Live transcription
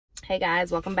Hey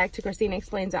guys, welcome back to Christina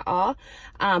Explains It All.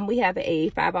 We have a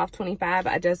 5 off 25.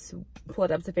 I just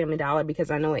pulled up to Family Dollar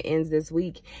because I know it ends this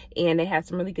week, and they have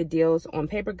some really good deals on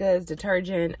paper goods,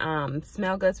 detergent,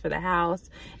 smell goods for the house,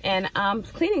 and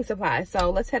cleaning supplies. So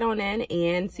let's head on in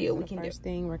and see what we can do. First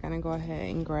thing we're gonna go ahead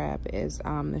and grab is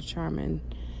the Charmin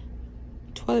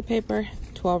toilet paper,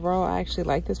 12 roll. I actually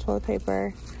like this toilet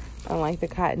paper. I like the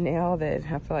cottonelle that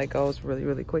I feel like goes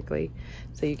really quickly.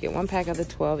 So you get one pack of the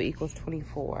 12 equals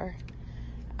 24.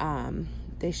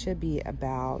 They should be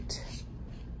about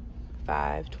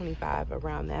 $5.25,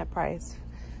 around that price.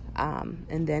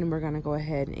 And then we're gonna go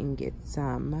ahead and get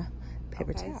some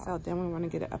paper towels. So then we want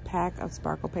to get a pack of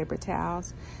sparkle paper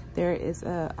towels. There is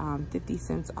a 50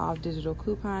 cents off digital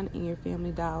coupon in your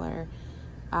Family Dollar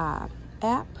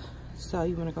app. So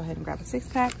you want to go ahead and grab a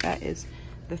 6-pack. That is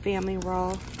the family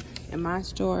roll. In my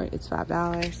store, it's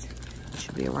 $5. It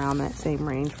should be around that same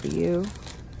range for you.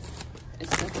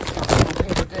 It's simple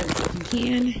paper goods if you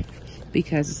can,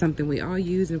 because it's something we all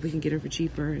use, and if we can get it for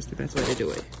cheaper, it's the best way to do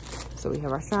it. So we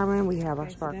have our Charmin, we have our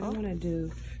Sparkle. So then I'm gonna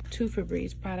do 2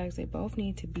 Febreze products. They both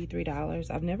need to be $3.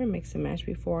 I've never mixed and matched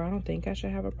before. I don't think I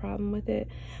should have a problem with it.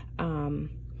 I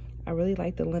really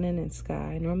like the linen and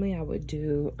sky. Normally I would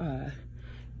do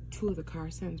 2 of the car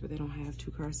scents, but they don't have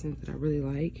 2 car scents that I really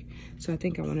like. So I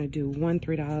think I want to do 1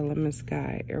 $3 lemon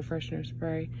sky air freshener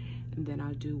spray, and then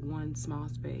I'll do 1 small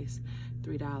space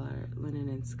 $3 linen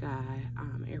and sky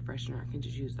air freshener. I can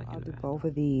just use like I'll do both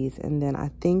of these, and then I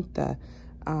think the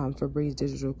Febreze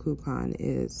digital coupon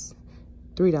is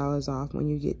 $3 off when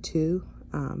you get 2.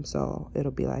 So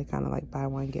it'll be like kind of like buy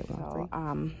one get one free.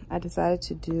 I decided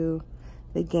to do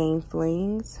the Game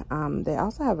Flings. They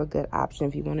also have a good option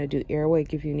if you want to do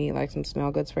Airwick, if you need like some smell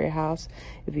goods for your house.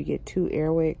 If you get 2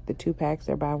 Airwick, the 2 packs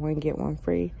are buy one get one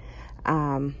free.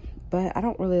 But I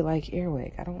don't really like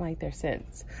Airwick. I don't like their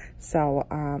scents. So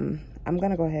I'm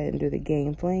gonna go ahead and do the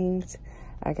Game Flings.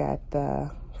 I got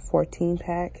the 14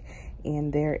 pack,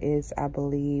 and there is, I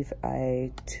believe,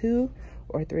 a $2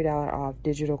 or $3 off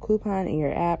digital coupon in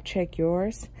your app. Check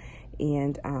yours.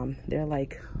 And they're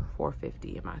like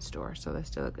 $4.50 in my store, so that's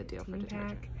still a good deal for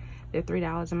detergent. They're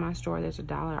 $3 in my store. There's a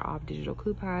 $1 off digital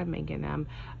coupon, making them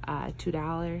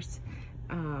 $2.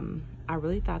 I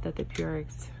really thought that the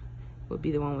Purex would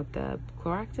be the one with the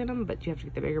Clorox in them, but you have to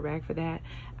get the bigger bag for that.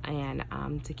 And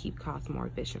to keep costs more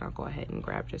efficient, I'll go ahead and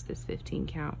grab just this 15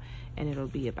 count, and it'll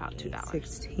be about $2.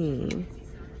 16.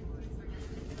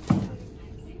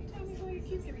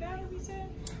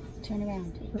 Turn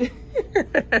around.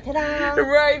 Ta-da!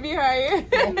 Right behind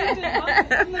you.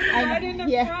 Right in the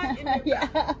front. Yeah.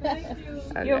 Thank you.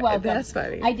 You're welcome. That's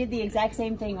funny. I did the exact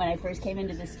same thing when I first came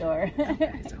into the store.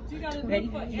 Ready?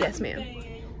 Yes, ma'am.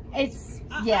 It's,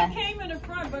 I came in the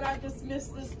front, but I just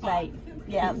missed this spot. Right.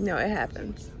 Yeah. No, it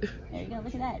happens. There you go.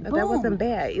 Look at that. That wasn't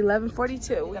bad.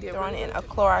 $11.42. We did thrown in a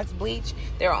Clorox bleach.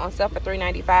 They were on sale for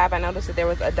 $3.95. I noticed that there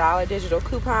was a $1 digital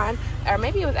coupon, or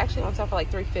maybe it was actually on sale for like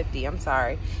 $3.50. I'm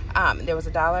sorry. There was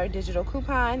a $1 digital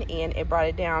coupon, and it brought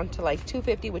it down to like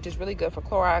 $2.50, which is really good for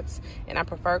Clorox. And I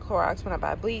prefer Clorox when I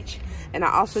buy bleach. And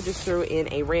I also just threw in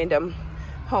a random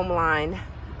Homeline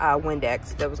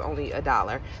Windex that was only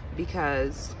 $1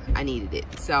 because I needed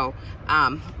it. So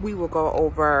we will go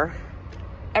over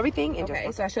everything in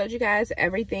just. So I showed you guys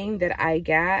everything that I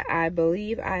got. I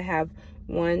believe I have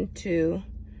 1, 2,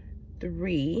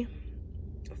 3,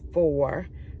 4,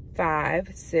 5,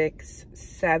 6,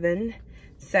 7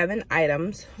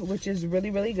 items, which is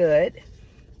really good.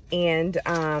 And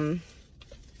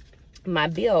my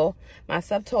bill, my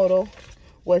subtotal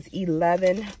was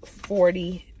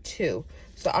 $11.42.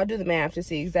 So I'll do the math to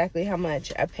see exactly how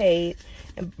much I paid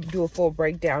and do a full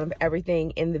breakdown of everything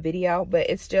in the video.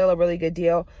 But it's still a really good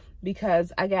deal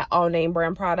because I got all name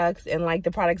brand products and like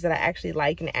the products that I actually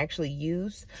like and actually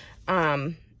use.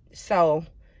 So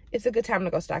it's a good time to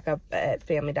go stock up at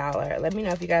Family Dollar. Let me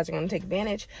know if you guys are going to take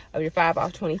advantage of your 5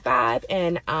 off 25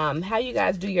 and how you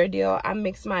guys do your deal. I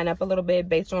mixed mine up a little bit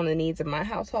based on the needs of my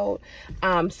household.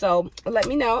 So let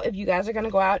me know if you guys are going to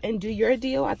go out and do your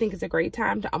deal. I think it's a great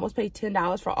time to almost pay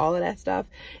 $10 for all of that stuff.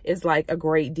 Is like a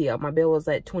great deal. My bill was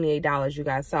at $28, you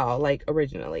guys saw, like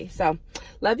originally. So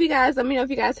love you guys. Let me know if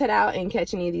you guys head out and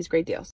catch any of these great deals.